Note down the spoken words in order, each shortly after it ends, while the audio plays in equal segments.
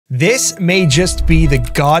This may just be the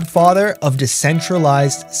godfather of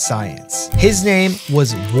decentralized science. His name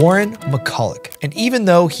was Warren McCulloch, and even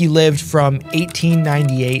though he lived from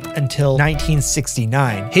 1898 until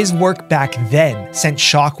 1969, his work back then sent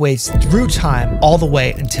shockwaves through time all the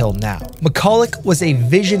way until now. McCulloch was a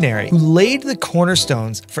visionary who laid the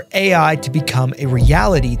cornerstones for AI to become a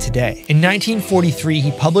reality today. In 1943,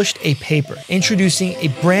 he published a paper introducing a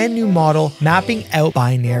brand new model mapping out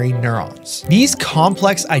binary neurons. These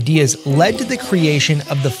complex ideas led to the creation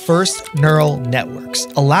of the first neural networks,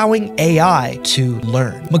 allowing AI to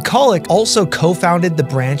learn. McCulloch also co-founded the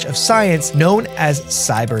branch of science known as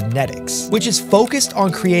cybernetics, which is focused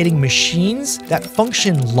on creating machines that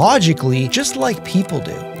function logically just like people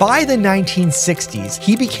do. By the 1960s,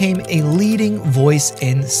 he became a leading voice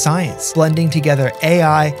in science, blending together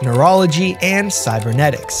AI, neurology, and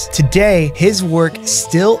cybernetics. Today, his work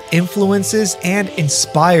still influences and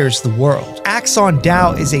inspires the world.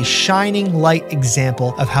 AxonDAO is a shining light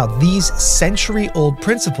example of how these century-old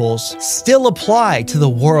principles still apply to the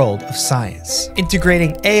world of science,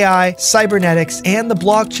 integrating AI, cybernetics, and the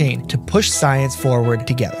blockchain to push science forward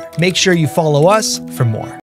together. Make sure you follow us for more.